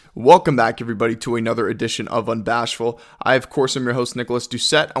Welcome back, everybody, to another edition of Unbashful. I, of course, am your host, Nicholas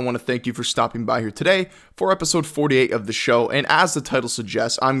Doucette. I want to thank you for stopping by here today for episode 48 of the show. And as the title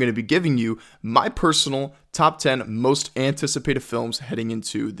suggests, I'm going to be giving you my personal top 10 most anticipated films heading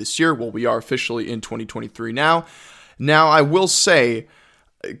into this year. Well, we are officially in 2023 now. Now, I will say,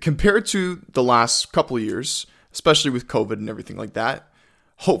 compared to the last couple of years, especially with COVID and everything like that,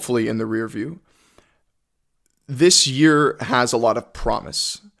 hopefully in the rear view, this year has a lot of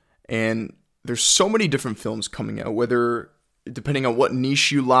promise. And there's so many different films coming out, whether depending on what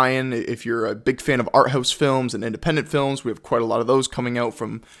niche you lie in. If you're a big fan of art house films and independent films, we have quite a lot of those coming out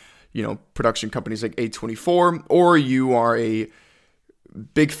from, production companies like A24, or you are a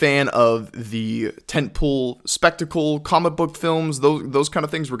big fan of the tentpole spectacle comic book films, those kind of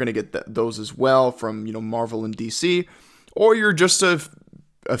things. We're going to get those as well from, Marvel and DC, or you're just a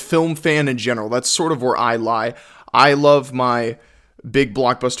film fan in general. That's sort of where I lie. I love my big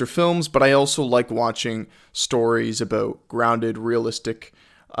blockbuster films, but I also like watching stories about grounded, realistic,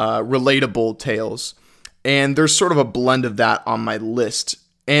 relatable tales. And there's sort of a blend of that on my list.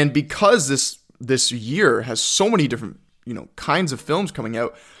 And because this year has so many different, kinds of films coming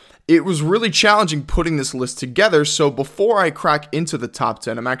out, it was really challenging putting this list together. So before I crack into the top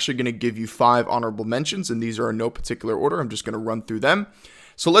 10, I'm actually going to give you 5 honorable mentions, and these are in no particular order. I'm just going to run through them.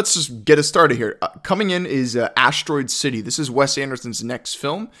 So let's just get us started here. Coming in is Asteroid City. This is Wes Anderson's next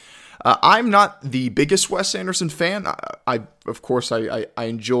film. I'm not the biggest Wes Anderson fan. I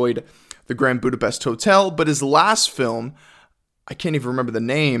enjoyed The Grand Budapest Hotel, but his last film, I can't even remember the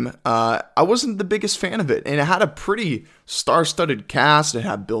name, I wasn't the biggest fan of it. And it had a pretty star-studded cast. It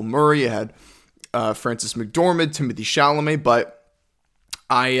had Bill Murray, it had Frances McDormand, Timothée Chalamet, but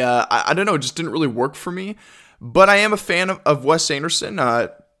I don't know, it just didn't really work for me. But I am a fan of Wes Anderson,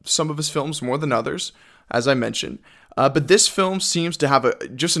 some of his films more than others, as I mentioned. But this film seems to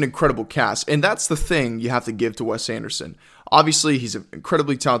have just an incredible cast. And that's the thing you have to give to Wes Anderson. Obviously, he's an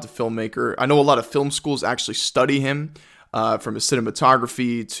incredibly talented filmmaker. I know a lot of film schools actually study him, from his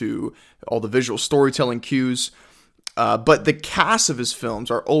cinematography to all the visual storytelling cues. But the cast of his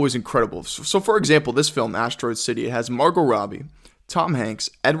films are always incredible. So for example, this film, Asteroid City, it has Margot Robbie, Tom Hanks,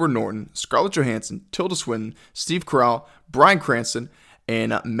 Edward Norton, Scarlett Johansson, Tilda Swinton, Steve Carell, Bryan Cranston,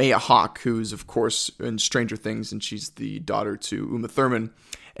 and Maya Hawke, who's, of course, in Stranger Things, and she's the daughter to Uma Thurman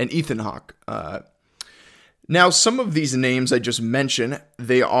and Ethan Hawke. Now, some of these names I just mentioned,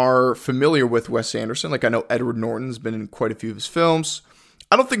 they are familiar with Wes Anderson. Like, I know Edward Norton's been in quite a few of his films.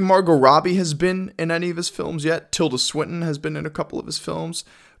 I don't think Margot Robbie has been in any of his films yet. Tilda Swinton has been in a couple of his films.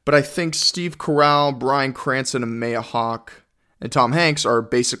 But I think Steve Carell, Bryan Cranston, and Maya Hawke and Tom Hanks are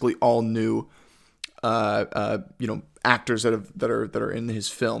basically all new, actors that are in his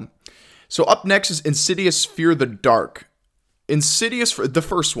film. So up next is Insidious: Fear the Dark. Insidious, the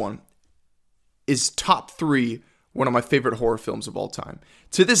first one, is top 3 one of my favorite horror films of all time.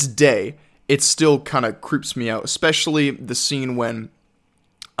 To this day, it still kind of creeps me out, especially the scene when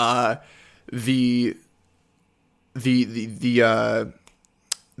the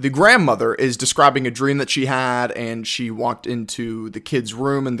grandmother is describing a dream that she had, and she walked into the kid's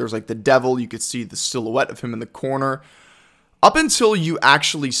room, and there's like the devil. You could see the silhouette of him in the corner. Up until you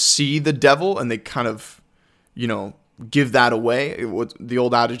actually see the devil, and they kind of, give that away. The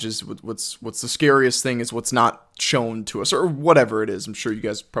old adage is, what's the scariest thing is what's not shown to us, or whatever it is. I'm sure you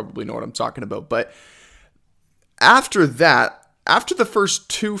guys probably know what I'm talking about. But after that, after the first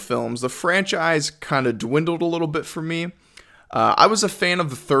 2 films, the franchise kind of dwindled a little bit for me. I was a fan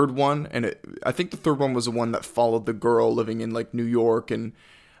of the third one, and I think the third one was the one that followed the girl living in like New York, and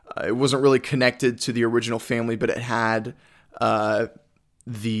it wasn't really connected to the original family, but it had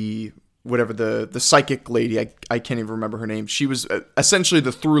the psychic lady. I can't even remember her name. She was essentially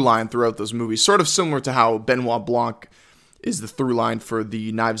the through line throughout those movies, sort of similar to how Benoit Blanc is the through line for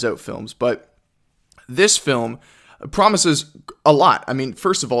the Knives Out films. But this film promises a lot. I mean,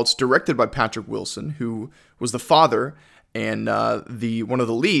 first of all, it's directed by Patrick Wilson, who was the father and one of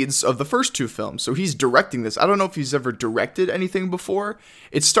the leads of the first 2 films. So he's directing this. I don't know if he's ever directed anything before.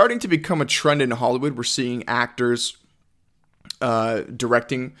 It's starting to become a trend in Hollywood. We're seeing actors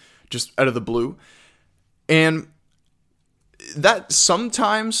directing just out of the blue. And that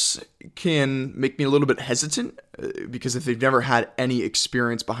sometimes can make me a little bit hesitant, because if they've never had any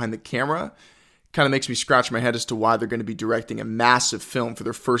experience behind the camera, kind of makes me scratch my head as to why they're going to be directing a massive film for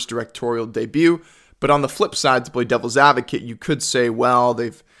their first directorial debut. But on the flip side, to play devil's advocate, you could say, well,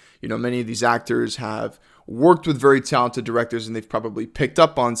 many of these actors have worked with very talented directors, and they've probably picked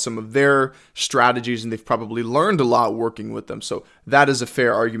up on some of their strategies, and they've probably learned a lot working with them. So that is a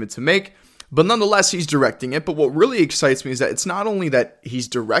fair argument to make. But nonetheless, he's directing it. But what really excites me is that it's not only that he's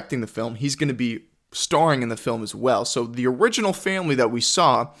directing the film, he's going to be starring in the film as well. So the original family that we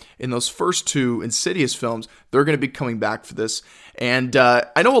saw in those first two Insidious films, they're going to be coming back for this. And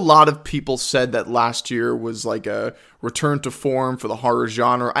I know a lot of people said that last year was like a return to form for the horror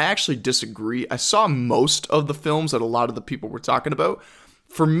genre. I actually disagree. I saw most of the films that a lot of the people were talking about.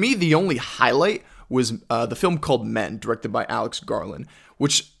 For me, the only highlight was the film called Men, directed by Alex Garland,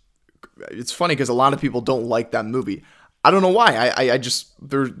 which it's funny because a lot of people don't like that movie. I don't know why.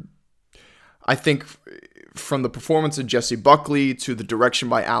 I think from the performance of Jessie Buckley to the direction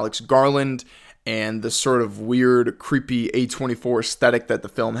by Alex Garland and the sort of weird, creepy A24 aesthetic that the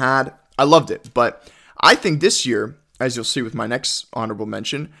film had, I loved it. But I think this year, as you'll see with my next honorable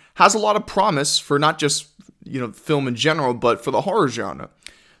mention, has a lot of promise for not just, film in general, but for the horror genre.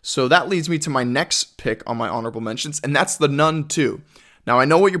 So that leads me to my next pick on my honorable mentions, and that's The Nun 2. Now, I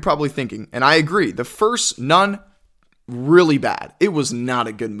know what you're probably thinking, and I agree. The first Nun, really bad. It was not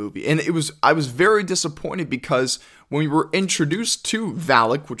a good movie. And I was very disappointed because when we were introduced to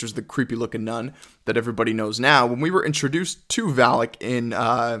Valak, which was the creepy looking nun that everybody knows now, when we were introduced to Valak in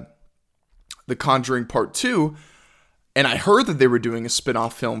The Conjuring Part 2, and I heard that they were doing a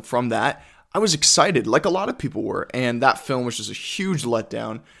spin-off film from that, I was excited, like a lot of people were. And that film was just a huge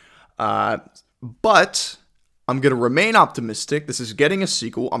letdown. But I'm going to remain optimistic. This is getting a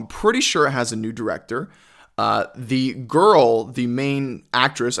sequel. I'm pretty sure it has a new director. The girl, the main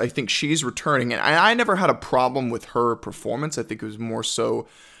actress, I think she's returning, and I never had a problem with her performance. I think it was more so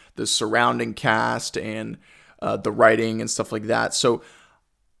the surrounding cast and the writing and stuff like that. So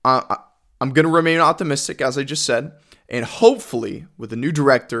I'm going to remain optimistic, as I just said, and hopefully with a new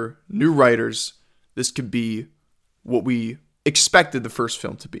director, new writers, this could be what we expected the first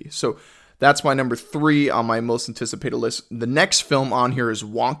film to be. So that's my number 3 on my most anticipated list. The next film on here is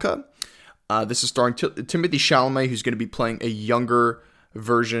Wonka. This is starring Timothée Chalamet, who's going to be playing a younger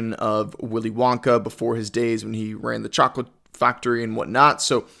version of Willy Wonka before his days when he ran the chocolate factory and whatnot.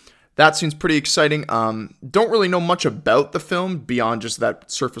 So that seems pretty exciting. Don't really know much about the film beyond just that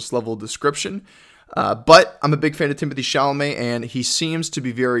surface level description. But I'm a big fan of Timothée Chalamet, and he seems to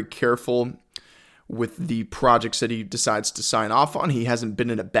be very careful with the projects that he decides to sign off on. He hasn't been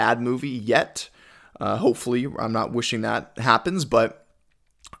in a bad movie yet. Hopefully, I'm not wishing that happens, but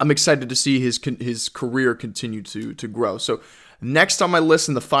I'm excited to see his career continue to grow. So next on my list,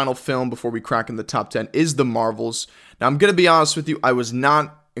 and the final film before we crack in the top 10, is The Marvels. Now, I'm going to be honest with you, I was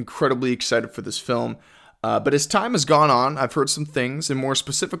not incredibly excited for this film. But as time has gone on, I've heard some things, and more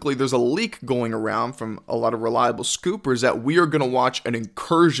specifically, there's a leak going around from a lot of reliable scoopers that we are going to watch an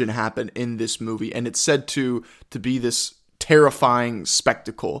incursion happen in this movie, and it's said to be this terrifying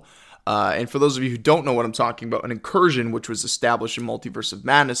spectacle. And for those of you who don't know what I'm talking about, an incursion, which was established in Multiverse of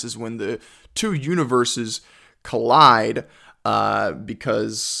Madness, is when the two universes collide,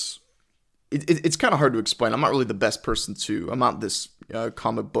 because it's kind of hard to explain. I'm not really the best person I'm not this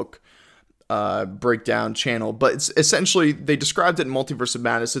comic book breakdown channel, but it's essentially, they described it in Multiverse of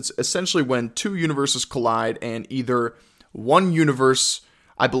Madness. It's essentially when two universes collide and either one universe,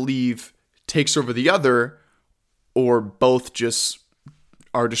 I believe, takes over the other, or both just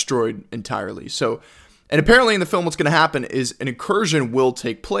are destroyed entirely. So, and apparently in the film, what's going to happen is an incursion will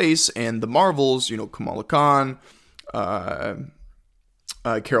take place, and the Marvels, Kamala Khan,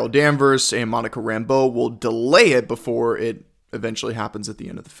 Carol Danvers, and Monica Rambeau will delay it before it eventually happens at the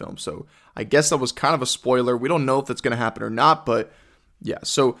end of the film. So I guess that was kind of a spoiler. We don't know if that's going to happen or not, but yeah,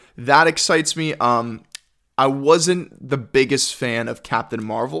 so that excites me. I wasn't the biggest fan of Captain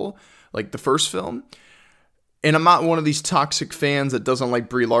Marvel, like the first film. And I'm not one of these toxic fans that doesn't like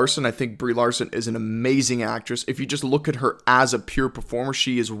Brie Larson. I think Brie Larson is an amazing actress. If you just look at her as a pure performer,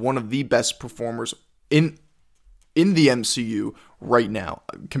 she is one of the best performers in the MCU right now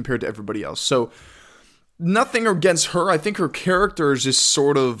compared to everybody else. So nothing against her. I think her character is just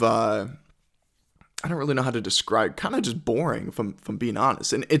sort of, I don't really know how to describe, kind of just boring, if I'm being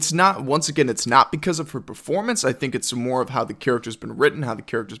honest. And it's not, once again, it's not because of her performance. I think it's more of how the character's been written, how the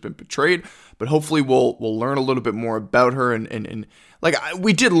character's been portrayed. But hopefully we'll learn a little bit more about her. And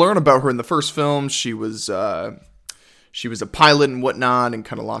we did learn about her in the first film. She was a pilot and whatnot, and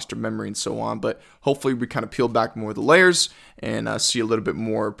kind of lost her memory and so on. But hopefully we kind of peel back more of the layers and see a little bit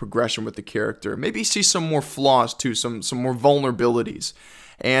more progression with the character. Maybe see some more flaws too, some more vulnerabilities.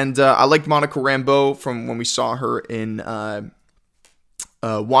 And I liked Monica Rambeau from when we saw her in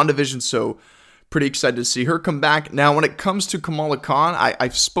WandaVision, so pretty excited to see her come back. Now, when it comes to Kamala Khan,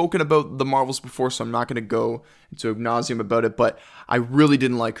 I've spoken about the Marvels before, so I'm not going to go into ad nauseum about it, but I really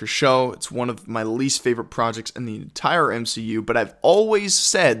didn't like her show. It's one of my least favorite projects in the entire MCU, but I've always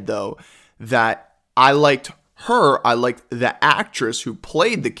said, though, that I liked her, I liked the actress who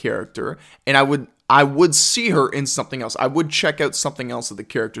played the character, and I would see her in something else. I would check out something else that the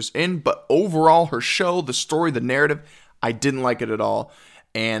character's in, but overall, her show, the story, the narrative, I didn't like it at all.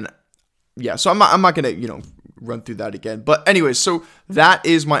 And yeah, so I'm not gonna, run through that again. But anyways, so that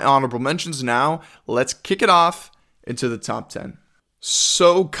is my honorable mentions. Now, let's kick it off into the top 10.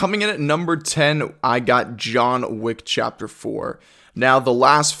 So coming in at number 10, I got John Wick Chapter 4. Now, the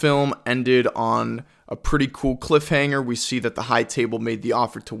last film ended on a pretty cool cliffhanger. We see that the High Table made the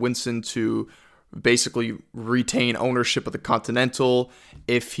offer to Winston to basically retain ownership of the Continental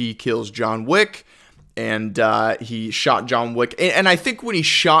if he kills John Wick. And he shot John Wick. And I think when he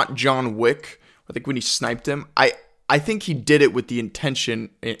shot John Wick, I think when he sniped him, I think he did it with the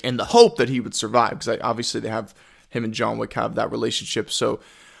intention and the hope that he would survive. Because obviously him and John Wick have that relationship. So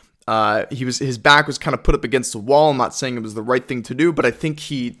his back was kind of put up against the wall. I'm not saying it was the right thing to do, but I think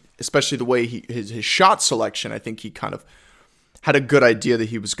especially the way his shot selection, I think he kind of had a good idea that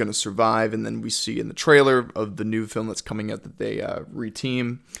he was going to survive. And then we see in the trailer of the new film that's coming out that they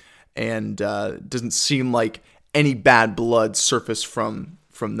reteam. And it doesn't seem like any bad blood surfaced from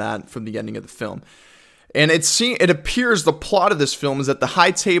the ending of the film. And it appears the plot of this film is that the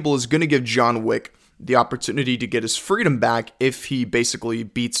High Table is going to give John Wick the opportunity to get his freedom back if he basically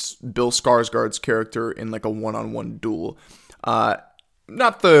beats Bill Skarsgård's character in like a one-on-one duel.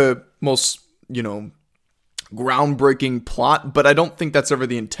 Not the most, groundbreaking plot, but I don't think that's ever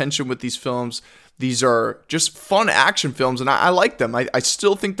the intention with these films. These are just fun action films, and I like them. I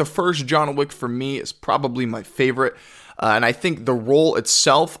still think the first John Wick, for me, is probably my favorite. And I think the role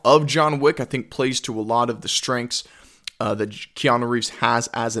itself of John Wick, I think, plays to a lot of the strengths that Keanu Reeves has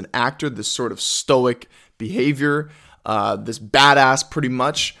as an actor. This sort of stoic behavior, this badass pretty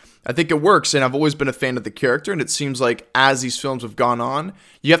much. I think it works, and I've always been a fan of the character, and it seems like as these films have gone on,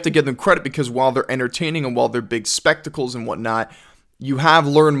 you have to give them credit because while they're entertaining and while they're big spectacles and whatnot, you have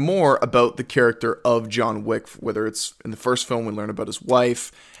learned more about the character of John Wick, whether it's in the first film, we learn about his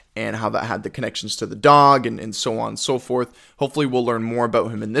wife and how that had the connections to the dog and so on and so forth. Hopefully we'll learn more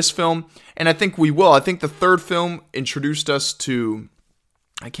about him in this film, and I think we will. I think the third film introduced us to,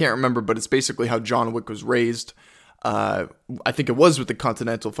 I can't remember, but it's basically how John Wick was raised. I think it was with the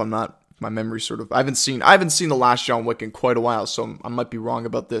Continental, if my memory sort of, I haven't seen the last John Wick in quite a while, so I might be wrong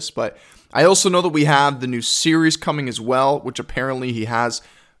about this, but I also know that we have the new series coming as well, which apparently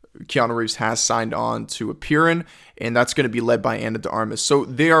Keanu Reeves has signed on to appear in, and that's going to be led by Ana de Armas. So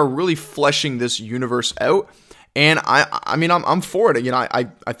they are really fleshing this universe out, and I'm for it.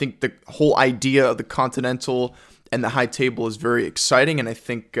 I think the whole idea of the Continental and the High Table is very exciting, and I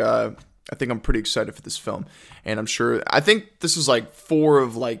think I'm pretty excited for this film, and I think this is like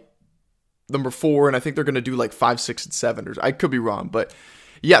number 4, and I think they're going to do like 5, 6, and 7, or I could be wrong, but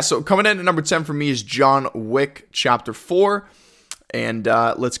yeah, so coming in at number 10 for me is John Wick Chapter 4, and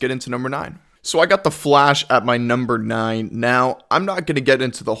let's get into number 9. So I got The Flash at my number 9. Now, I'm not going to get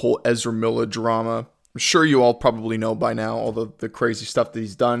into the whole Ezra Miller drama. I'm sure you all probably know by now all the crazy stuff that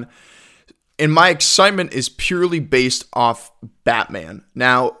he's done. And my excitement is purely based off Batman.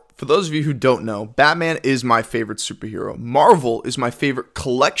 Now, for those of you who don't know, Batman is my favorite superhero. Marvel is my favorite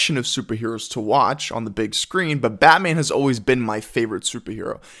collection of superheroes to watch on the big screen, but Batman has always been my favorite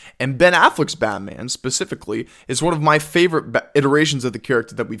superhero. And Ben Affleck's Batman, specifically, is one of my favorite iterations of the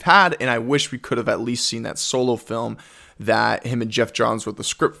character that we've had, and I wish we could have at least seen that solo film that him and Jeff Johns wrote the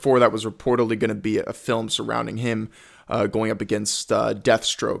script for that was reportedly going to be a film surrounding him going up against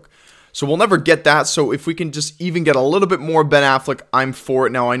Deathstroke. So we'll never get that. So if we can just even get a little bit more Ben Affleck, I'm for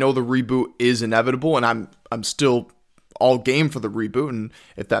it. Now I know the reboot is inevitable, and I'm still all game for the reboot. And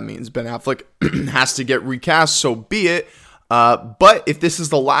if that means Ben Affleck has to get recast, so be it. But if this is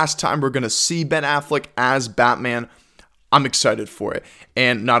the last time we're going to see Ben Affleck as Batman, I'm excited for it.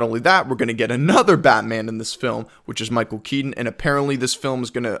 And not only that, we're going to get another Batman in this film, which is Michael Keaton. And apparently this film is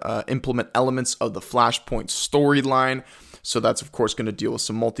going to implement elements of the Flashpoint storyline. So that's, of course, going to deal with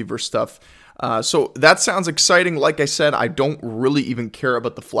some multiverse stuff. So that sounds exciting. Like I said, I don't really even care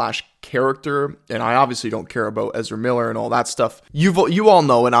about the Flash character, and I obviously don't care about Ezra Miller and all that stuff. You all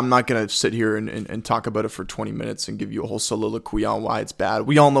know, and I'm not going to sit here and talk about it for 20 minutes and give you a whole soliloquy on why it's bad.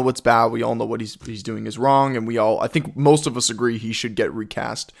 We all know what's bad. We all know what he's doing is wrong, and I think most of us agree he should get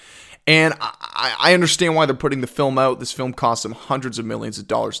recast. And I understand why they're putting the film out. This film cost them hundreds of millions of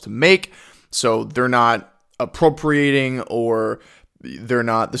dollars to make, so they're not appropriating, or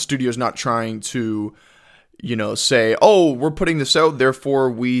the studio's not trying to, say, oh, we're putting this out,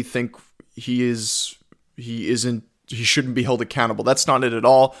 therefore we think he shouldn't be held accountable. That's not it at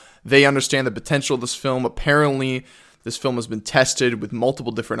all. They understand the potential of this film. Apparently, This film has been tested with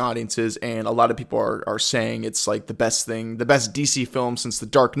multiple different audiences, and a lot of people are saying it's like the best DC film since The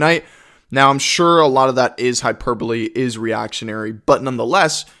Dark Knight. Now, I'm sure a lot of that is hyperbole, is reactionary, but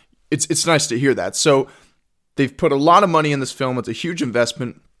nonetheless, it's nice to hear that. So they've put a lot of money in this film. It's a huge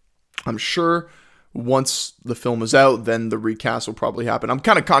investment. I'm sure once the film is out, then the recast will probably happen. I'm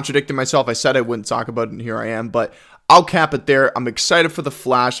kind of contradicting myself. I said I wouldn't talk about it, and here I am, but I'll cap it there. I'm excited for The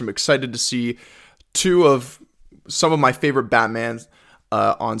Flash. I'm excited to see two of some of my favorite Batmans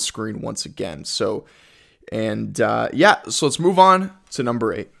on screen once again. So let's move on to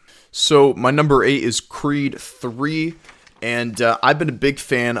number 8. So my number 8 is Creed 3, and I've been a big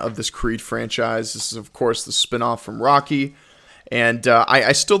fan of this Creed franchise. This is, of course, the spinoff from Rocky, and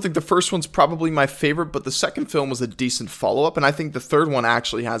I still think the first one's probably my favorite, but the second film was a decent follow-up, and I think the third one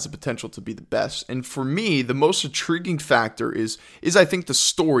actually has the potential to be the best. And for me, the most intriguing factor is I think the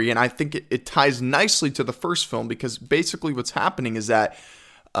story, and I think it ties nicely to the first film, because basically what's happening is that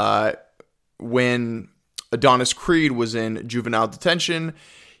when Adonis Creed was in juvenile detention,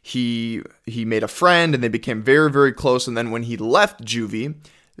 he made a friend and they became very, very close. And then when he left juvie,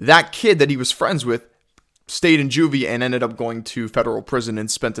 that kid that he was friends with stayed in juvie and ended up going to federal prison and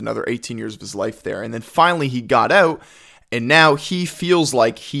spent another 18 years of his life there. And then finally he got out, and now he feels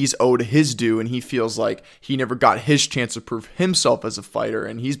like he's owed his due, and he feels like he never got his chance to prove himself as a fighter.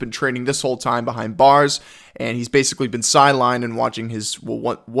 And he's been training this whole time behind bars, and he's basically been sidelined and watching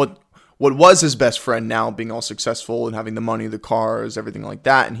what was his best friend now being all successful and having the money, the cars, everything like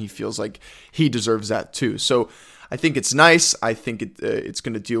that, and he feels like he deserves that too. So I think it's nice. I think it's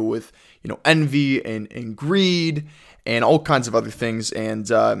going to deal with envy and greed and all kinds of other things.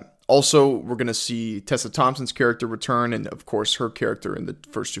 And also, we're going to see Tessa Thompson's character return, and of course, her character in the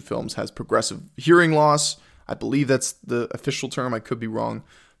first two films has progressive hearing loss. I believe that's the official term. I could be wrong.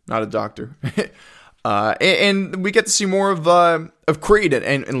 Not a doctor. And we get to see more of Creed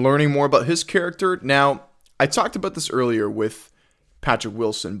and learning more about his character. Now, I talked about this earlier with Patrick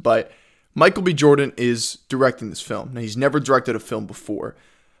Wilson, but Michael B. Jordan is directing this film. Now, he's never directed a film before,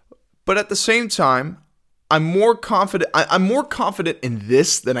 but at the same time, I'm more confident in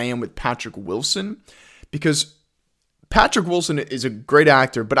this than I am with Patrick Wilson, because Patrick Wilson is a great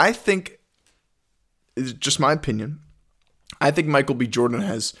actor, but I think, it's just my opinion, I think Michael B. Jordan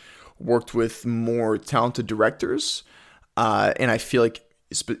has worked with more talented directors, and I feel like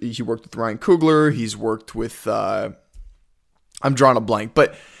he worked with Ryan Coogler. He's worked with I'm drawing a blank,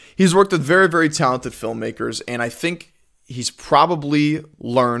 but he's worked with very, very talented filmmakers, and I think he's probably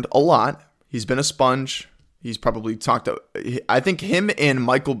learned a lot. He's been a sponge. He's probably talked to, I think him and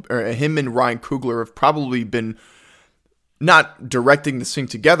Ryan Coogler have probably been not directing this thing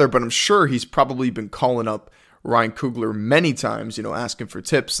together, but I'm sure he's probably been calling up Ryan Coogler many times, asking for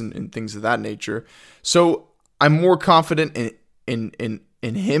tips and things of that nature. So I'm more confident in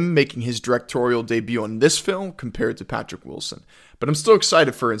him making his directorial debut on this film compared to Patrick Wilson. But I'm still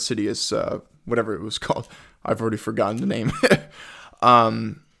excited for Insidious, whatever it was called. I've already forgotten the name.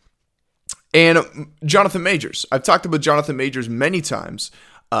 And Jonathan Majors. I've talked about Jonathan Majors many times.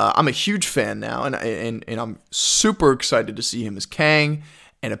 I'm a huge fan now, and I'm super excited to see him as Kang.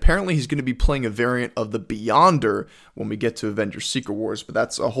 And apparently he's going to be playing a variant of the Beyonder when we get to Avengers Secret Wars. But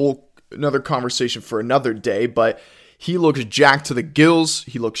that's another conversation for another day. But he looks jacked to the gills.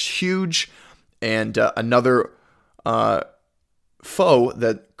 He looks huge. And another foe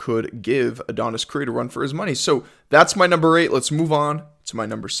that could give Adonis Creed a run for his money. So that's my number 8. Let's move on to my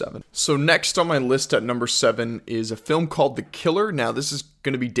number 7. So next on my list at number 7 is a film called The Killer. Now this is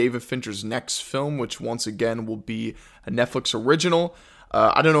going to be David Fincher's next film, which once again will be a Netflix original.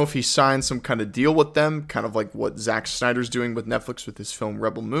 I don't know if he signed some kind of deal with them, kind of like what Zack Snyder's doing with Netflix with his film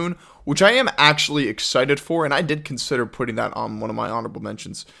Rebel Moon, which I am actually excited for, and I did consider putting that on one of my honorable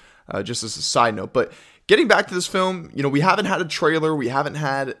mentions, just as a side note. But getting back to this film, we haven't had a trailer, we haven't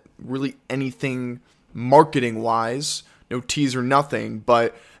had really anything marketing-wise, no teaser, nothing,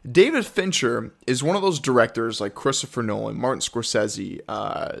 but David Fincher is one of those directors like Christopher Nolan, Martin Scorsese,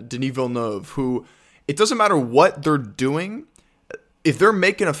 Denis Villeneuve, who, it doesn't matter what they're doing, if they're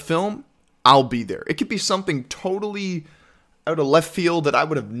making a film, I'll be there. It could be something totally out of left field that I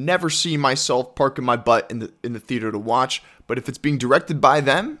would have never seen myself parking my butt in the theater to watch. But if it's being directed by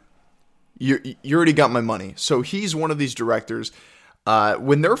them, you already got my money. So he's one of these directors.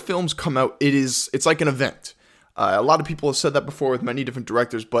 When their films come out, it's like an event. A lot of people have said that before with many different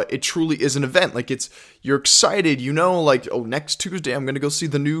directors, but it truly is an event. Like you're excited, next Tuesday I'm going to go see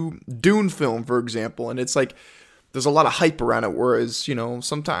the new Dune film, for example. And it's like, there's a lot of hype around it, whereas,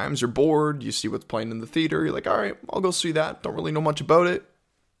 sometimes you're bored, you see what's playing in the theater, you're like, all right, I'll go see that, don't really know much about it,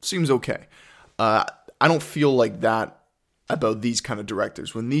 seems okay. I don't feel like that about these kind of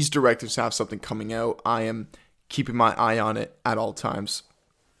directors. When these directors have something coming out, I am keeping my eye on it at all times,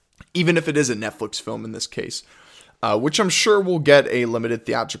 even if it is a Netflix film in this case, which I'm sure will get a limited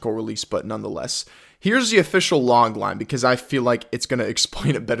theatrical release, but nonetheless. Here's the official log line, because I feel like it's going to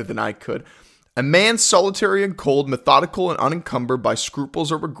explain it better than I could. A man solitary and cold, methodical and unencumbered by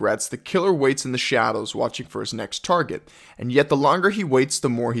scruples or regrets, the killer waits in the shadows, watching for his next target. And yet the longer he waits, the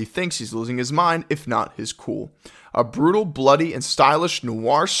more he thinks he's losing his mind, if not his cool. A brutal, bloody, and stylish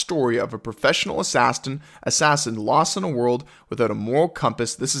noir story of a professional assassin lost in a world without a moral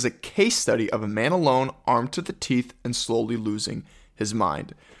compass. This is a case study of a man alone, armed to the teeth, and slowly losing his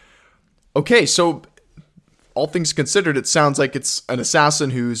mind. Okay, so all things considered, it sounds like it's an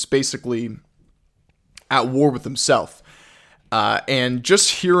assassin who's basically at war with himself. And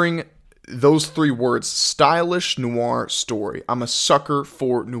just hearing those three words, stylish noir story. I'm a sucker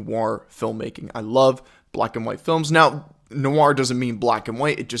for noir filmmaking. I love black and white films. Now, noir doesn't mean black and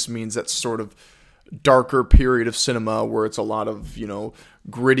white. It just means that sort of darker period of cinema where it's a lot of,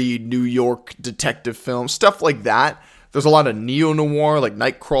 gritty New York detective films, stuff like that. There's a lot of neo-noir, like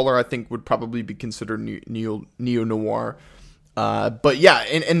Nightcrawler, I think would probably be considered neo-noir. But yeah,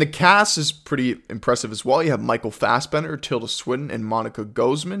 and the cast is pretty impressive as well. You have Michael Fassbender, Tilda Swinton, and Monica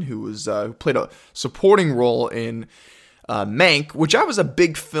Guzman, who played a supporting role in Mank, which I was a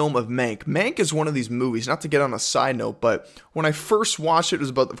big film of Mank. Mank is one of these movies, not to get on a side note, but when I first watched it, it was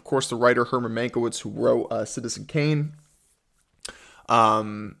about, of course, the writer Herman Mankiewicz, who wrote Citizen Kane,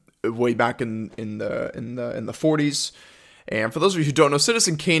 way back in the 40s. And for those of you who don't know,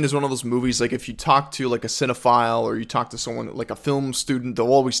 Citizen Kane is one of those movies, like if you talk to like a cinephile or you talk to someone like a film student,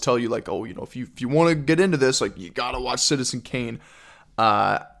 they'll always tell you like, oh, if you want to get into this, like you gotta watch Citizen Kane.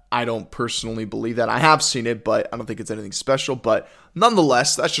 I don't personally believe that. I have seen it, but I don't think it's anything special. But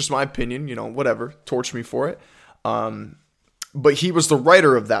nonetheless, that's just my opinion, whatever, torch me for it. But he was the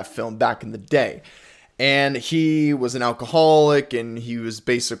writer of that film back in the day. And he was an alcoholic, and he was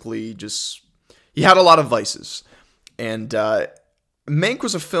basically he had a lot of vices. And Mank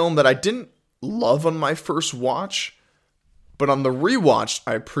was a film that I didn't love on my first watch, but on the rewatch,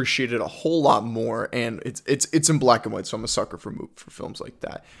 I appreciated a whole lot more. And it's in black and white, so I'm a sucker for films like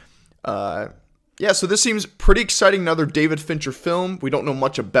that. Yeah, so this seems pretty exciting. Another David Fincher film. We don't know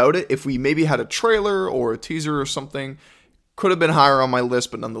much about it. If we maybe had a trailer or a teaser or something, could have been higher on my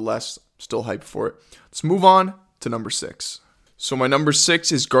list, but nonetheless, still hyped for it. Let's move on to number 6. So my number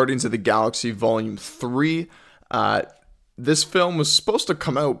 6 is Guardians of the Galaxy Volume 3. This film was supposed to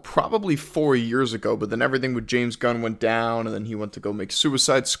come out probably 4 years ago, but then everything with James Gunn went down, and then he went to go make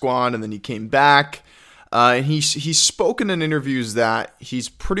Suicide Squad, and then he came back. And he's spoken in interviews that he's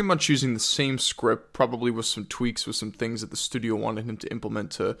pretty much using the same script, probably with some tweaks, with some things that the studio wanted him to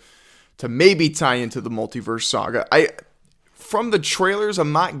implement to maybe tie into the multiverse saga. From the trailers,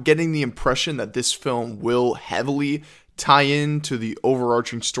 I'm not getting the impression that this film will heavily tie into the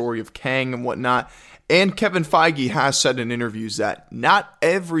overarching story of Kang and whatnot. And Kevin Feige has said in interviews that not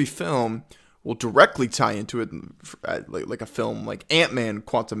every film will directly tie into it, like a film like Ant-Man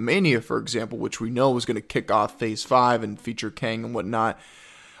Quantumania, for example, which we know is going to kick off Phase 5 and feature Kang and whatnot.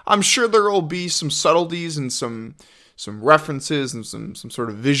 I'm sure there will be some subtleties and some references and some sort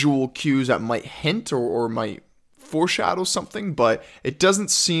of visual cues that might hint or might foreshadow something, but it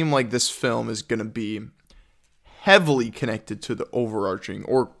doesn't seem like this film is going to be heavily connected to the overarching,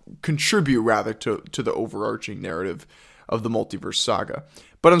 or contribute rather to the overarching narrative of the multiverse saga.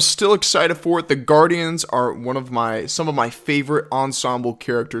 But I'm still excited for it. The Guardians are some of my favorite ensemble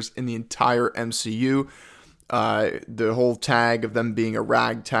characters in the entire MCU. The whole tag of them being a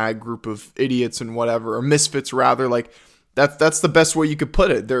ragtag group of idiots and whatever, or misfits rather, like that's the best way you could put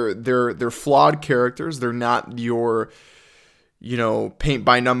it. They're flawed characters. They're not your, paint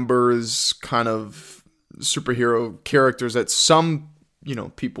by numbers kind of superhero characters that some,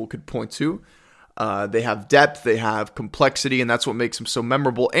 people could point to. They have depth, they have complexity, and that's what makes them so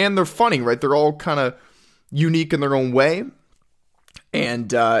memorable. And they're funny, right? They're all kind of unique in their own way. And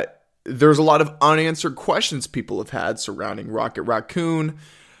there's a lot of unanswered questions people have had surrounding Rocket Raccoon,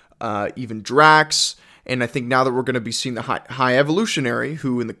 even Drax. And I think now that we're going to be seeing the High Evolutionary,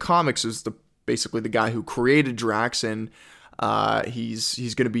 who in the comics is basically the guy who created Drax, and he's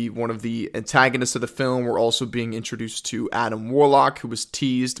going to be one of the antagonists of the film. We're also being introduced to Adam Warlock, who was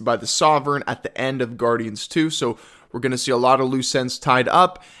teased by the Sovereign at the end of Guardians 2. So we're going to see a lot of loose ends tied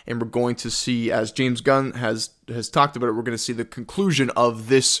up, and we're going to see, as James Gunn has talked about it, we're going to see the conclusion of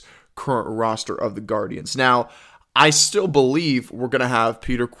this current roster of the Guardians. Now, I still believe we're going to have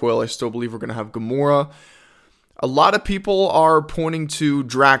Peter Quill. I still believe we're going to have Gamora. A lot of people are pointing to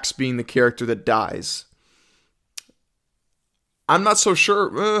Drax being the character that dies. I'm not so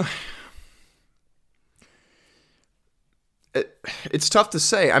sure. It's tough to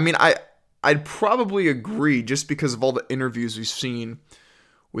say. I mean, I'd probably agree just because of all the interviews we've seen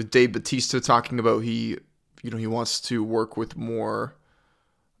with Dave Bautista talking about he wants to work with more.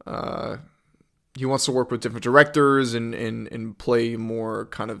 He wants to work with different directors and play more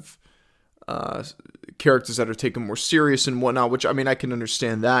kind of characters that are taken more serious and whatnot. Which, I mean, I can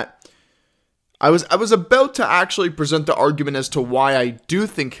understand that. I was about to actually present the argument as to why I do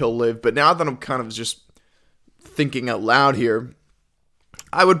think he'll live, but now that I'm kind of just thinking out loud here,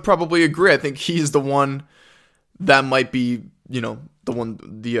 I would probably agree. I think he's the one that might be, the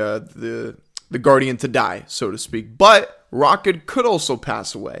guardian to die, so to speak. But Rocket could also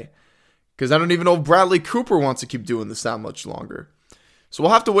pass away, because I don't even know if Bradley Cooper wants to keep doing this that much longer. So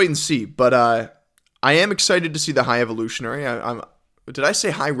we'll have to wait and see. But I am excited to see the High Evolutionary. Did I say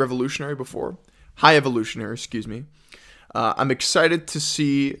High Revolutionary before? High Evolutionary, excuse me. I'm excited to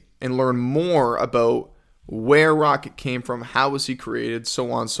see and learn more about where Rocket came from, how was he created,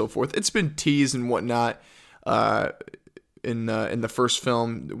 so on and so forth. It's been teased and whatnot in the first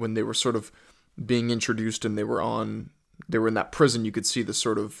film when they were sort of being introduced and they were in that prison. You could see the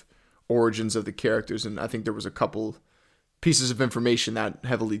sort of origins of the characters, and I think there was a couple pieces of information that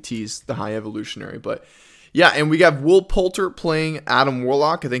heavily teased the High Evolutionary. But yeah, and we got Will Poulter playing Adam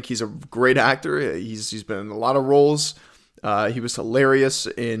Warlock. I think he's a great actor. He's been in a lot of roles. He was hilarious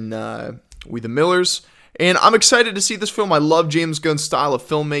in We the Millers. And I'm excited to see this film. I love James Gunn's style of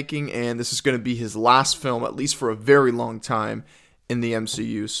filmmaking, and this is going to be his last film, at least for a very long time, in the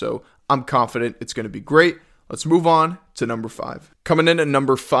MCU. So I'm confident it's going to be great. Let's move on to number 5. Coming in at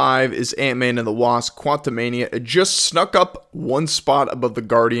number 5 is Ant-Man and the Wasp: Quantumania. It just snuck up one spot above the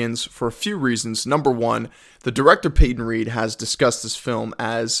Guardians for a few reasons. Number 1, the director Peyton Reed has discussed this film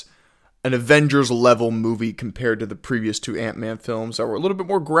as an Avengers-level movie compared to the previous 2 Ant-Man films that were a little bit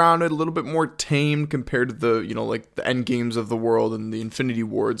more grounded, a little bit more tamed compared to the, like the Endgames of the world and the Infinity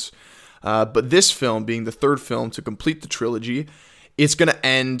Wars. But this film, being the 3rd film to complete the trilogy, it's going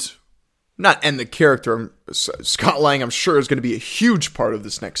to not end the character. Scott Lang, I'm sure, is going to be a huge part of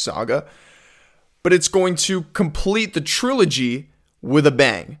this next saga, but it's going to complete the trilogy with a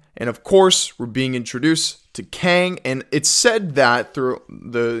bang. And of course, we're being introduced to Kang, and it's said that through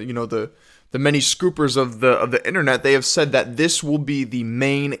the many scoopers of the internet, they have said that this will be the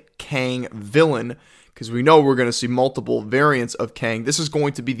main Kang villain, because we know we're going to see multiple variants of Kang. This is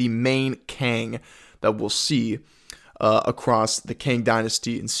going to be the main Kang that we'll see across the Kang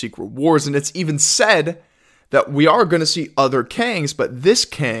Dynasty and Secret Wars. And it's even said that we are going to see other Kangs, but this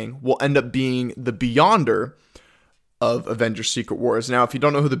Kang will end up being the Beyonder of Avengers Secret Wars. Now, if you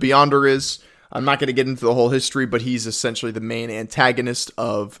don't know who the Beyonder is, I'm not going to get into the whole history, but he's essentially the main antagonist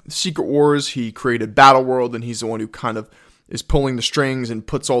of Secret Wars. He created Battleworld, and he's the one who kind of is pulling the strings and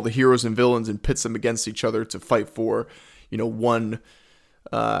puts all the heroes and villains and pits them against each other to fight for, one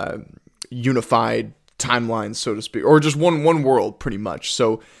unified timeline, so to speak, or just one world, pretty much.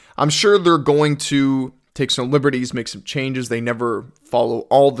 So I'm sure they're going to take some liberties, make some changes. They never follow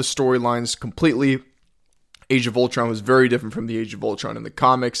all the storylines completely. Age of Ultron was very different from the Age of Ultron in the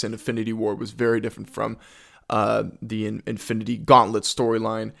comics, and Infinity War was very different from the Infinity Gauntlet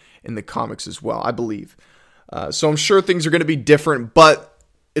storyline in the comics as well, I believe. So I'm sure things are going to be different, but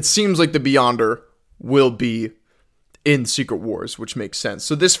it seems like the Beyonder will be in Secret Wars, which makes sense.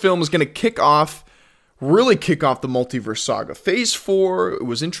 So this film is going to really kick off the multiverse saga. Phase 4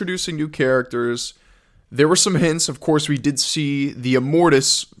 was introducing new characters. There were some hints. Of course, we did see the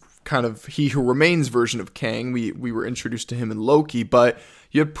Immortus, kind of He Who Remains version of Kang. We were introduced to him in Loki, but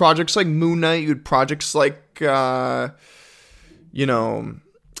you had projects like Moon Knight, you had projects like,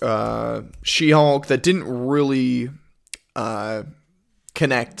 She-Hulk that didn't really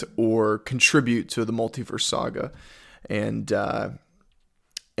connect or contribute to the multiverse saga.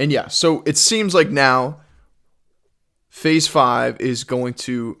 And yeah, so it seems like now Phase 5 is going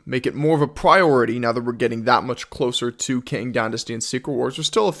to make it more of a priority now that we're getting that much closer to Kang Dynasty and Secret Wars. We're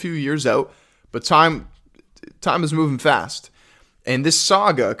still a few years out, but time is moving fast. And this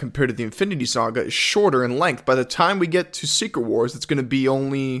saga, compared to the Infinity Saga, is shorter in length. By the time we get to Secret Wars, it's going to be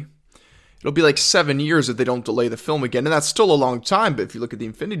it'll be like 7 years if they don't delay the film again. And that's still a long time, but if you look at the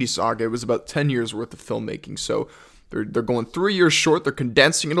Infinity Saga, it was about 10 years worth of filmmaking. So they're going 3 years short. They're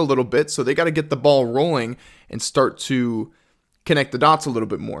condensing it a little bit, so they got to get the ball rolling and start to connect the dots a little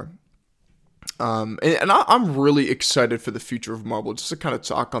bit more. And I'm really excited for the future of Marvel. Just to kind of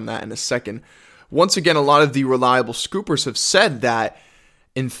talk on that in a second. Once again, a lot of the reliable scoopers have said that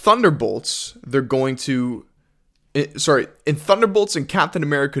in Thunderbolts, they're going to in Thunderbolts and Captain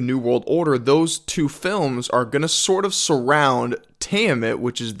America New World Order, those two films are going to sort of surround Tiamat,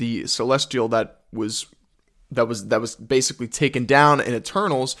 which is the celestial that was basically taken down in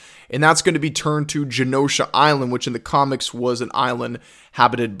Eternals, and that's going to be turned to Genosha Island, which in the comics was an island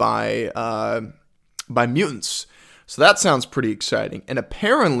inhabited by mutants. So that sounds pretty exciting. And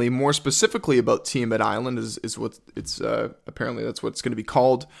apparently, more specifically about Tiamat Island is what it's apparently that's what it's going to be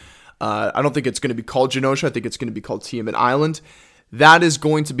called. I don't think it's going to be called Genosha. I think it's going to be called Tiamat Island. That is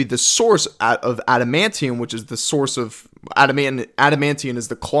going to be the source of adamantium, which is the source of adamantium is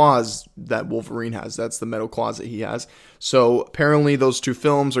the claws that Wolverine has. That's the metal claws that he has. So apparently those two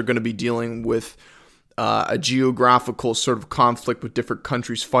films are going to be dealing with a geographical sort of conflict with different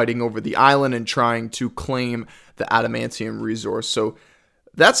countries fighting over the island and trying to claim the adamantium resource. So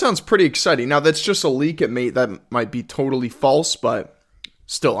that sounds pretty exciting. Now that's just a leak. That might be totally false, but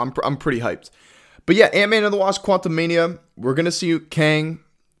still, I'm pretty hyped. But yeah, Ant-Man and the Wasp: Quantumania, we're going to see Kang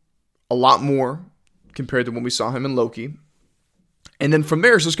a lot more compared to when we saw him in Loki. And then from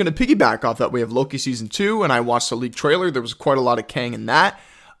there, it's just going to piggyback off that. We have Loki Season 2, and I watched the leaked trailer. There was quite a lot of Kang in that,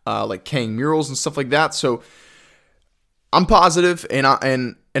 like Kang murals and stuff like that. So I'm positive, and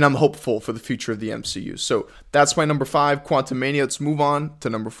I'm hopeful for the future of the MCU. So that's my number 5, Quantumania. Let's move on to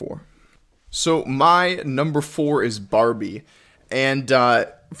number 4. So my number 4 is Barbie. And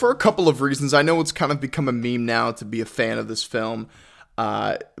for a couple of reasons. I know it's kind of become a meme now to be a fan of this film.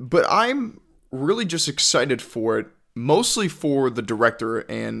 But I'm really just excited for it, mostly for the director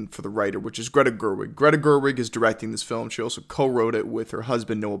and for the writer, which is Greta Gerwig. Greta Gerwig is directing this film. She also co-wrote it with her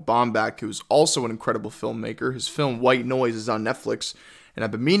husband, Noah Baumbach, who's also an incredible filmmaker. His film White Noise is on Netflix, and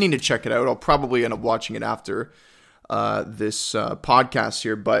I've been meaning to check it out. I'll probably end up watching it after this podcast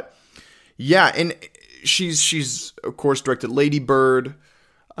here. But yeah, and she's of course directed Lady Bird,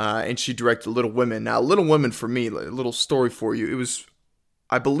 and she directed Little Women. Now, Little Women, for me, a little story for you. It was,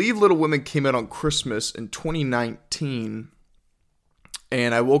 I believe Little Women came out on Christmas in 2019,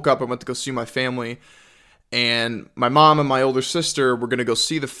 and I woke up, I went to go see my family, and my mom and my older sister were going to go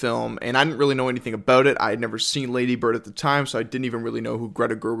see the film, and I didn't really know anything about it. I had never seen Lady Bird at the time, so I didn't even really know who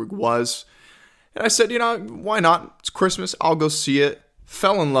Greta Gerwig was. And I said, why not? It's Christmas, I'll go see it.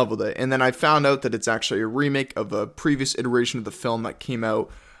 Fell in love with it, and then I found out that it's actually a remake of a previous iteration of the film that came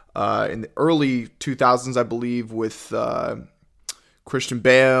out in the early 2000s, I believe, with Christian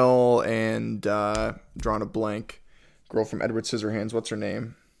Bale and drawing a blank, girl from Edward Scissorhands. What's her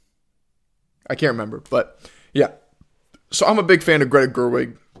name? I can't remember, but yeah. So I'm a big fan of Greta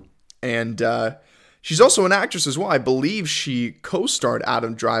Gerwig, and she's also an actress as well. I believe she co-starred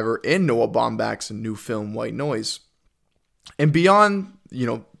Adam Driver in Noah Baumbach's new film White Noise. And beyond,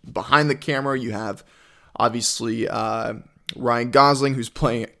 behind the camera, you have obviously Ryan Gosling, who's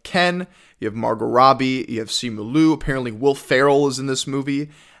playing Ken. You have Margot Robbie. You have Simu Liu. Apparently, Will Ferrell is in this movie.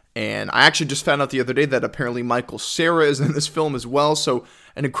 And I actually just found out the other day that apparently Michael Cera is in this film as well. So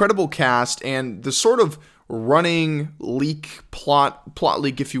an incredible cast, and the sort of running plot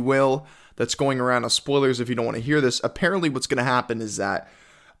leak, if you will, that's going around. Now, spoilers if you don't want to hear this. Apparently, what's going to happen is that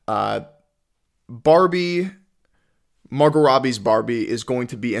Margot Robbie's Barbie is going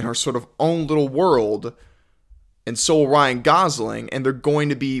to be in her sort of own little world, and so will Ryan Gosling, and they're going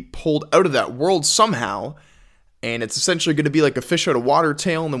to be pulled out of that world somehow, and it's essentially going to be like a fish out of water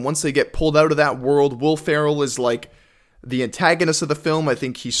tale. And then once they get pulled out of that world, Will Ferrell is like the antagonist of the film. I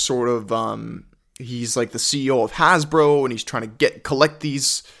think he's sort of he's like the CEO of Hasbro, and he's trying to collect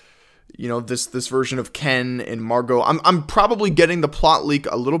these, this version of Ken and Margot. I'm probably getting the plot leak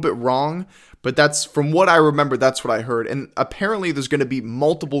a little bit wrong, but that's, from what I remember, that's what I heard. And apparently there's going to be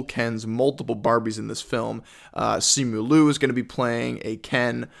multiple Kens, multiple Barbies in this film. Simu Liu is going to be playing a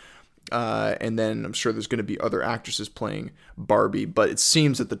Ken, and then I'm sure there's going to be other actresses playing Barbie. But it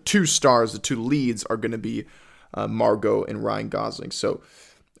seems that the two leads, are going to be Margot and Ryan Gosling. So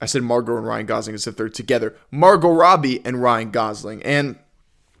I said Margot and Ryan Gosling as if they're together. Margot Robbie and Ryan Gosling. And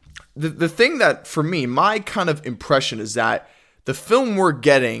the thing that, for me, my kind of impression is that the film we're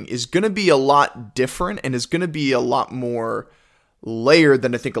getting is going to be a lot different and is going to be a lot more layered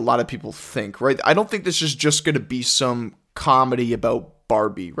than I think a lot of people think, right? I don't think this is just going to be some comedy about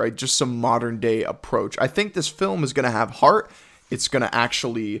Barbie, right? Just some modern day approach. I think this film is going to have heart. It's going to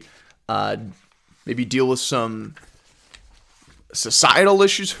actually maybe deal with some societal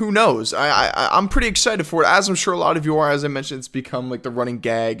issues. Who knows? I'm pretty excited for it, as I'm sure a lot of you are. As I mentioned, it's become like the running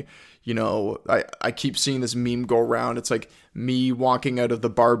gag. I keep seeing this meme go around. It's like me walking out of the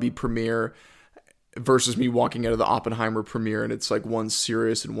Barbie premiere versus me walking out of the Oppenheimer premiere, and it's like one's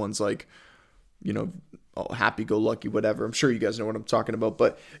serious and one's like, happy-go-lucky, whatever. I'm sure you guys know what I'm talking about.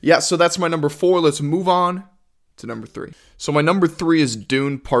 But yeah, so that's my number 4. Let's move on to number 3. So my number 3 is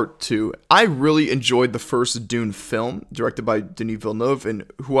Dune Part 2. I really enjoyed the first Dune film, directed by Denis Villeneuve, and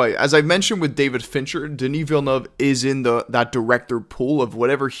as I mentioned with David Fincher, Denis Villeneuve is in that director pool of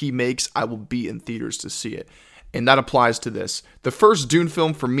whatever he makes, I will be in theaters to see it. And that applies to this. The first Dune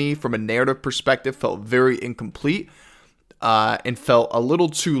film, for me, from a narrative perspective, felt very incomplete. And felt a little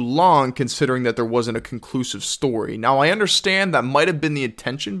too long considering that there wasn't a conclusive story. Now, I understand that might have been the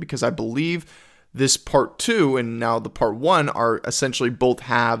intention because I believe this part 2 and now the part 1 are essentially both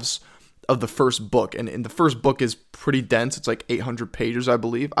halves of the first book. And the first book is pretty dense. It's like 800 pages, I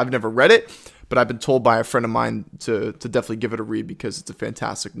believe. I've never read it, but I've been told by a friend of mine to definitely give it a read because it's a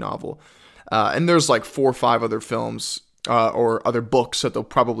fantastic novel. And there's like 4 or 5 other films or other books that they'll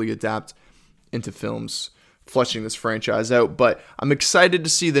probably adapt into films, fleshing this franchise out. But I'm excited to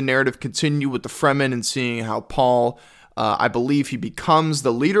see the narrative continue with the Fremen and seeing how Paul, I believe he becomes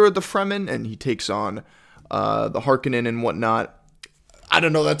the leader of the Fremen and he takes on the Harkonnen and whatnot. I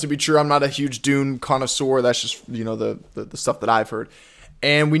don't know that to be true. I'm not a huge Dune connoisseur. That's just, the stuff that I've heard.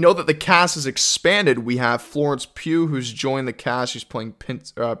 And we know that the cast is expanded. We have Florence Pugh, who's joined the cast. She's playing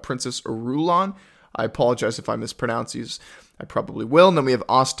Princess Irulan. I apologize if I mispronounce these. I probably will. And then we have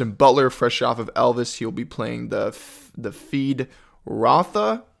Austin Butler, fresh off of Elvis. He'll be playing the Feed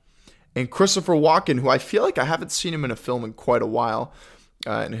Rautha. And Christopher Walken, who I feel like I haven't seen him in a film in quite a while.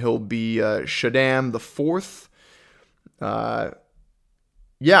 And he'll be Shaddam the Fourth.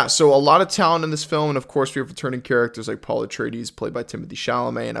 Yeah, so a lot of talent in this film. And of course, we have returning characters like Paul Atreides, played by Timothée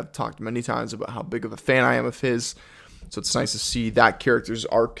Chalamet. And I've talked many times about how big of a fan I am of his. So it's nice to see that character's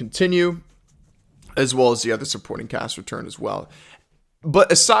arc continue, as well as the other supporting cast return as well.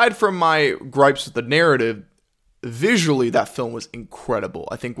 But aside from my gripes with the narrative, visually that film was incredible.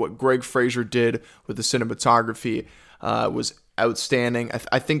 I think what Greg Fraser did with the cinematography was outstanding.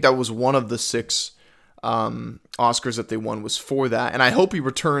 I think that was one of the 6 Oscars that they won was for that. And I hope he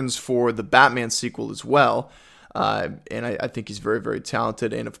returns for the Batman sequel as well. And I think he's very, very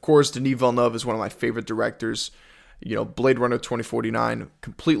talented. And of course, Denis Villeneuve is one of my favorite directors. Blade Runner 2049,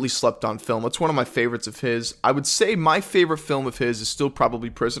 completely slept on film. It's one of my favorites of his. I would say my favorite film of his is still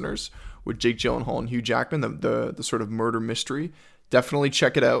probably Prisoners with Jake Gyllenhaal and Hugh Jackman, the sort of murder mystery. Definitely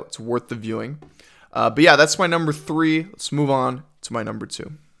check it out. It's worth the viewing. But yeah, that's my number 3. Let's move on to my number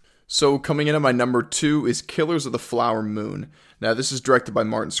 2. So coming in at my number 2 is Killers of the Flower Moon. Now, this is directed by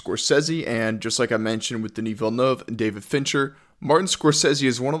Martin Scorsese, and just like I mentioned with Denis Villeneuve and David Fincher, Martin Scorsese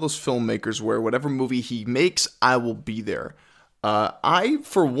is one of those filmmakers where whatever movie he makes, I will be there.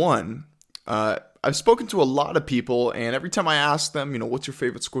 For one, I've spoken to a lot of people, and every time I ask them, what's your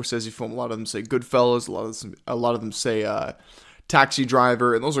favorite Scorsese film? A lot of them say Goodfellas, a lot of them say Taxi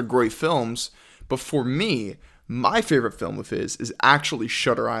Driver, and those are great films. But for me, my favorite film of his is actually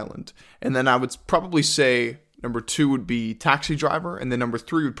Shutter Island. And then I would probably say number 2 would be Taxi Driver, and then number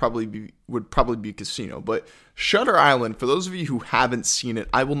 3 would probably be Casino. But Shutter Island, for those of you who haven't seen it,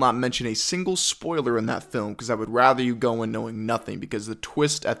 I will not mention a single spoiler in that film because I would rather you go in knowing nothing, because the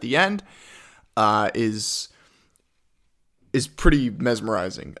twist at the end is pretty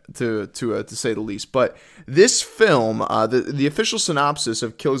mesmerizing to say the least. But this film, the official synopsis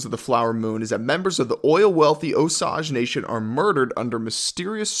of Killers of the Flower Moon is that members of the oil-wealthy Osage Nation are murdered under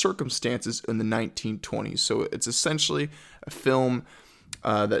mysterious circumstances in the 1920s. So it's essentially a film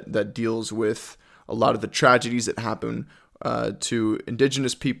that deals with a lot of the tragedies that happen to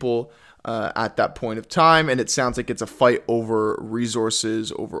indigenous people at that point of time. And it sounds like it's a fight over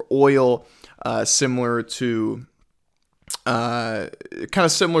resources, over oil, similar to There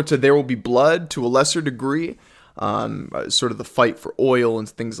Will Be Blood to a lesser degree, sort of the fight for oil and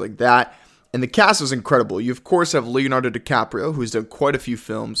things like that. And the cast is incredible. You, of course, have Leonardo DiCaprio, who's done quite a few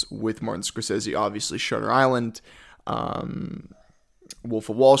films with Martin Scorsese, obviously Shutter Island, Wolf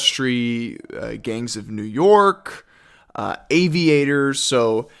of Wall Street, Gangs of New York, Aviators.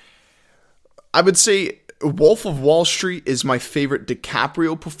 So I would say Wolf of Wall Street is my favorite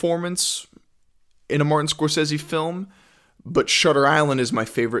DiCaprio performance in a Martin Scorsese film. But Shutter Island is my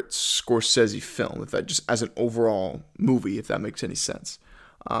favorite Scorsese film, if that just as an overall movie, if that makes any sense.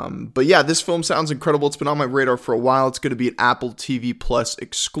 But yeah, this film sounds incredible. It's been on my radar for a while. It's going to be an Apple TV Plus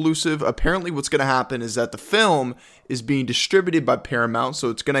exclusive. Apparently what's going to happen is that the film is being distributed by Paramount,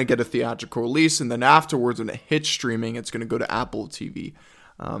 so it's going to get a theatrical release, and then afterwards when it hits streaming, it's going to go to Apple TV.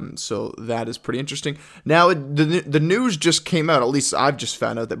 So that is pretty interesting. Now, the news just came out, at least I've just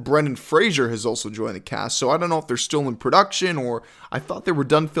found out, that Brendan Fraser has also joined the cast. So I don't know if they're still in production, or I thought they were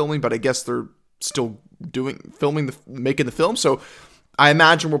done filming, but I guess they're still making the film. So I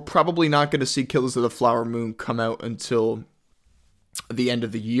imagine we're probably not going to see Killers of the Flower Moon come out until the end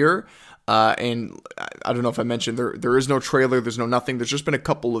of the year. And I don't know if I mentioned, there is no trailer, there's no nothing. There's just been a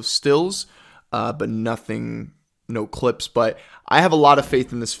couple of stills, but nothing, no clips. But I have a lot of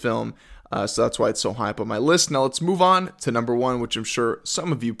faith in this film, so that's why it's so high up on my list. Now let's move on to number one, which I'm sure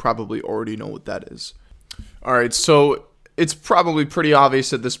some of you probably already know what that is. All right, so it's probably pretty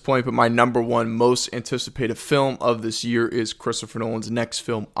obvious at this point, but my number one most anticipated film of this year is Christopher Nolan's next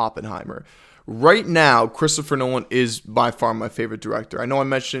film, Oppenheimer. Right now, Christopher Nolan is by far my favorite director. I know I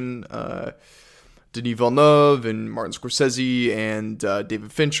mentioned Denis Villeneuve and Martin Scorsese and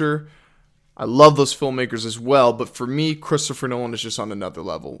David Fincher. I love those filmmakers as well, but for me, Christopher Nolan is just on another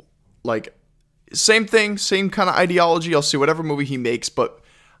level. Like, same thing, same kind of ideology. I'll see whatever movie he makes, but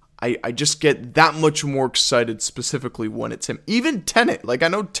I just get that much more excited specifically when it's him. Even Tenet, like I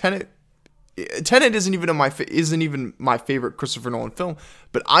know Tenet isn't even my favorite Christopher Nolan film,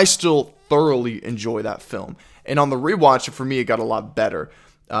 but I still thoroughly enjoy that film. And on the rewatch, for me, it got a lot better.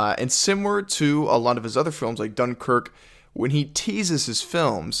 And similar to a lot of his other films, like Dunkirk, when he teases his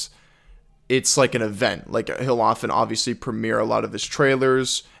films, it's like an event. Like he'll often obviously premiere a lot of his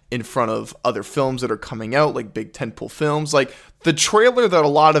trailers in front of other films that are coming out, like big tentpole films. Like the trailer that a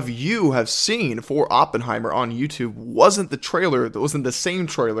lot of you have seen for Oppenheimer on YouTube wasn't the same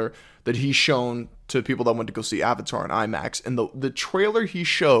trailer that he's shown to people that went to go see Avatar in IMAX. And the trailer he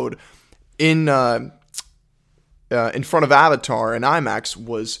showed in front of Avatar in IMAX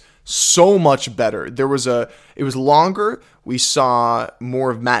was so much better. It was longer. We saw more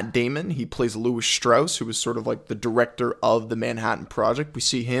of Matt Damon. He plays Louis Strauss, who was sort of like the director of the Manhattan Project. We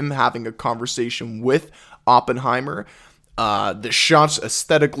see him having a conversation with Oppenheimer. The shots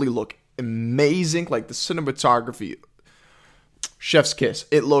aesthetically look amazing. Like the cinematography, chef's kiss.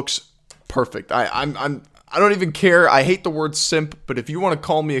 It looks perfect. I don't even care. I hate the word simp, but if you want to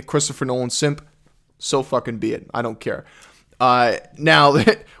call me a Christopher Nolan simp, so fucking be it. I don't care. Now,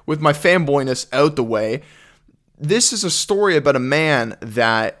 with my fanboyness out the way, this is a story about a man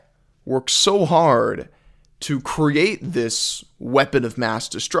that worked so hard to create this weapon of mass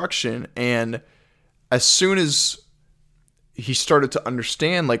destruction, and as soon as he started to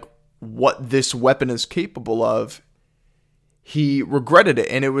understand like what this weapon is capable of, he regretted it.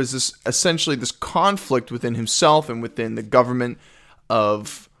 And it was essentially this conflict within himself and within the government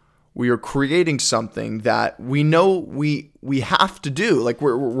of, we are creating something that we know we have to do. Like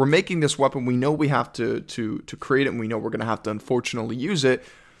we're making this weapon. We know we have to create it, and we know we're going to have to unfortunately use it.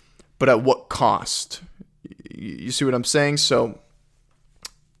 But at what cost? You see what I'm saying? So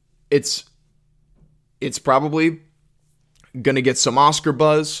it's probably going to get some Oscar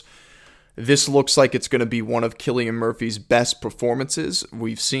buzz. This looks like it's going to be one of Cillian Murphy's best performances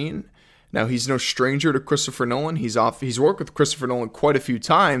we've seen. Now, he's no stranger to Christopher Nolan. He's worked with Christopher Nolan quite a few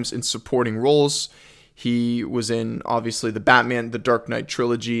times in supporting roles. He was in, obviously, the Batman, the Dark Knight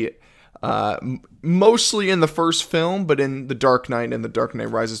trilogy, mostly in the first film, but in The Dark Knight and The Dark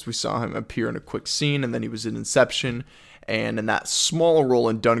Knight Rises, we saw him appear in a quick scene, and then he was in Inception, and in that small role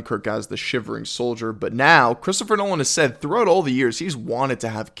in Dunkirk as the shivering soldier. But now, Christopher Nolan has said throughout all the years, he's wanted to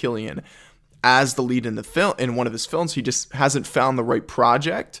have Cillian as the lead in the film, in one of his films. He just hasn't found the right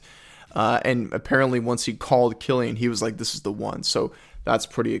project. And apparently once he called Cillian, he was like, this is the one. So that's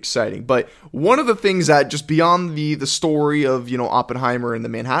pretty exciting. But one of the things that, just beyond the story of, Oppenheimer and the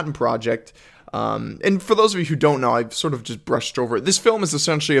Manhattan Project, and for those of you who don't know, I've sort of just brushed over it. This film is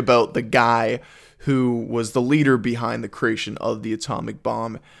essentially about the guy who was the leader behind the creation of the atomic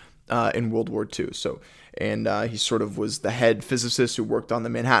bomb in World War II. And he sort of was the head physicist who worked on the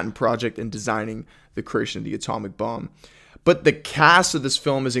Manhattan Project and designing the creation of the atomic bomb. But the cast of this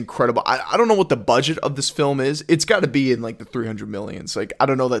film is incredible. I don't know what the budget of this film is. It's got to be in like the 300 millions. Like, I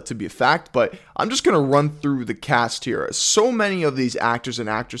don't know that to be a fact, but I'm just going to run through the cast here. So many of these actors and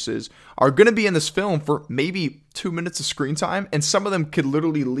actresses are going to be in this film for maybe 2 minutes of screen time, and some of them could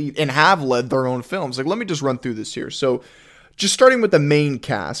literally lead and have led their own films. Like, let me just run through this here. So, just starting with the main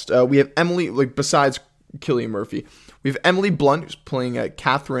cast, we have Emily, like, besides Cillian Murphy, we have Emily Blunt, who's playing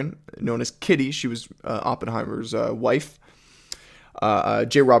Catherine, known as Kitty. She was Oppenheimer's wife.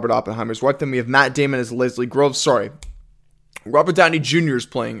 J. Robert Oppenheimer's wife. Then we have Matt Damon as Leslie Groves. Robert Downey Jr. is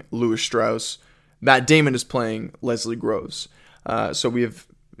playing Louis Strauss. Matt Damon is playing Leslie Groves. So we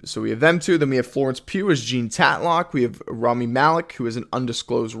have them two. Then we have Florence Pugh as Jean Tatlock. We have Rami Malek, who is an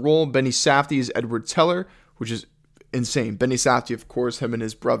undisclosed role. Benny Safdie is Edward Teller, which is insane. Benny Safdie, of course, him and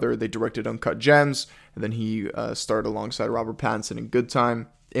his brother, they directed Uncut Gems, and then he starred alongside Robert Pattinson in Good Time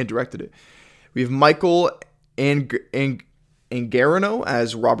and directed it. We have Michael Angarano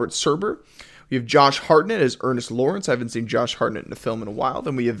as Robert Serber. We have Josh Hartnett as Ernest Lawrence. I haven't seen Josh Hartnett in a film in a while.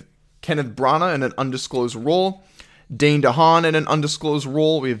 Then we have Kenneth Branagh in an undisclosed role. Dane DeHaan in an undisclosed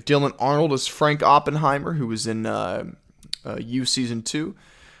role. We have Dylan Arnold as Frank Oppenheimer, who was in You Season 2.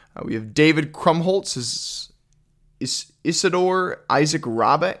 We have David Krumholtz as Isidore Isaac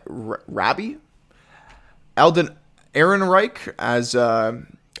Rabi. Alden Ehrenreich as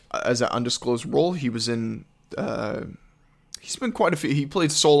an undisclosed role. He was in... he's been quite a few... He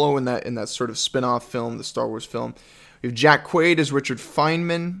played Solo in that sort of spin-off film, the Star Wars film. We have Jack Quaid as Richard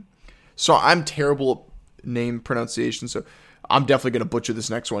Feynman. So I'm terrible at name pronunciation, so I'm definitely going to butcher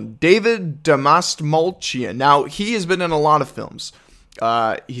this next one. David Dastmalchian. Now, he has been in a lot of films.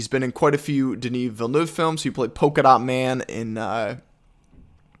 He's been in quite a few Denis Villeneuve films. He played Polka Dot Man in the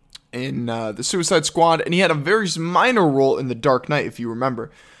Suicide Squad, and he had a very minor role in The Dark Knight, if you remember.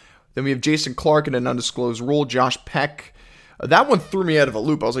 Then we have Jason Clarke in an undisclosed role. Josh Peck. That one threw me out of a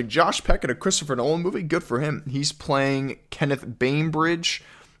loop. I was like, Josh Peck in a Christopher Nolan movie? Good for him. He's playing Kenneth Bainbridge.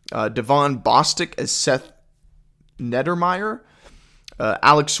 Devon Bostick as Seth Nettermeyer.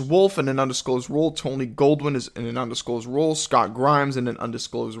 Alex Wolff in an undisclosed role. Tony Goldwyn is in an undisclosed role. Scott Grimes in an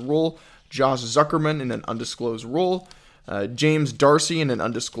undisclosed role. Josh Zuckerman in an undisclosed role. James Darcy in an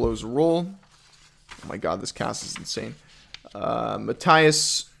undisclosed role. Oh my god, this cast is insane.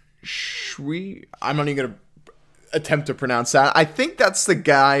 Matthias Schwie. I'm not even going to attempt to pronounce that. I think that's the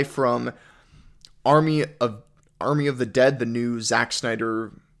guy from Army of the Dead, the new Zack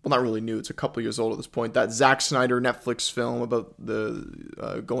Snyder. Well, not really new. It's a couple years old at this point. That Zack Snyder Netflix film about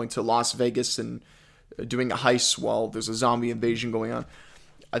the going to Las Vegas and doing a heist while there's a zombie invasion going on.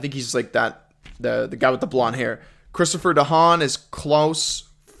 I think he's like that. The guy with the blonde hair. Christopher DeHaan is Klaus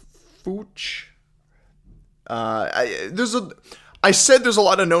Fuchs. I said there's a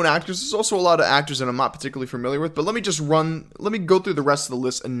lot of known actors. There's also a lot of actors that I'm not particularly familiar with. But let me go through the rest of the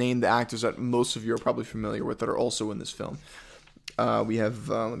list and name the actors that most of you are probably familiar with that are also in this film. We have,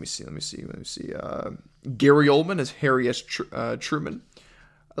 let me see. Gary Oldman as Harry S. Truman.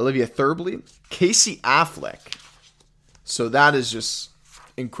 Olivia Thirlby. Casey Affleck. So that is just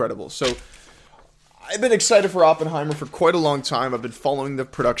incredible. So I've been excited for Oppenheimer for quite a long time. I've been following the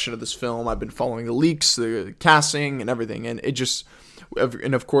production of this film. I've been following the leaks, the casting, and everything. And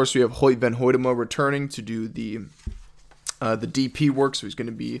of course, we have Hoyt van Hoytema returning to do the DP work. So he's going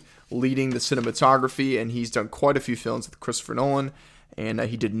to be leading the cinematography, and he's done quite a few films with Christopher Nolan. And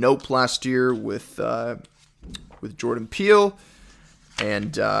he did Nope last year with Jordan Peele,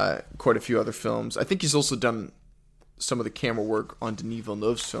 and quite a few other films. I think he's also done some of the camera work on Denis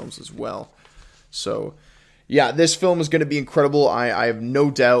Villeneuve's films as well. So, yeah, this film is going to be incredible. I have no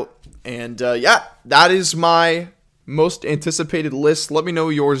doubt. And, that is my most anticipated list. Let me know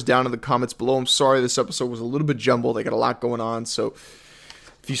yours down in the comments below. I'm sorry this episode was a little bit jumbled. I got a lot going on. So,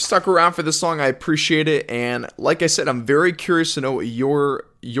 if you stuck around for this long, I appreciate it. And like I said, I'm very curious to know what your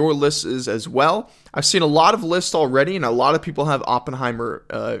list is as well. I've seen a lot of lists already, and a lot of people have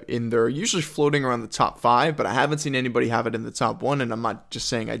Oppenheimer in there, usually floating around the top 5, but I haven't seen anybody have it in the top 1, and I'm not just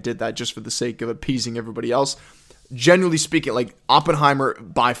saying I did that just for the sake of appeasing everybody else. Generally speaking, like, Oppenheimer,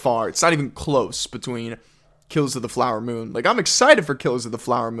 by far, it's not even close between Killers of the Flower Moon. Like, I'm excited for Killers of the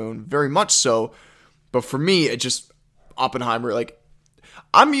Flower Moon, very much so, but for me, it just, Oppenheimer, like,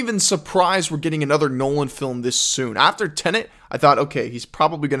 I'm even surprised we're getting another Nolan film this soon. After Tenet, I thought, okay, he's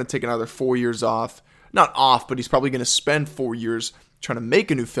probably going to take another 4 years off. Not off, but he's probably going to spend 4 years trying to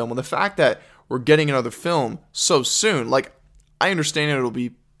make a new film. And the fact that we're getting another film so soon, like, I understand it'll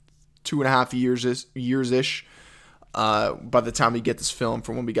be 2.5 years-ish by the time we get this film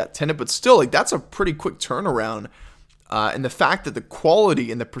from when we got Tenet. But still, like, that's a pretty quick turnaround. And the fact that the quality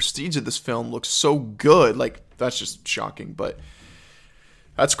and the prestige of this film looks so good, like, that's just shocking. But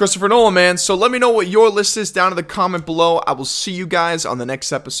that's Christopher Nolan, man. So let me know what your list is down in the comment below. I will see you guys on the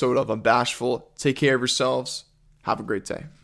next episode of Unbashful. Take care of yourselves. Have a great day.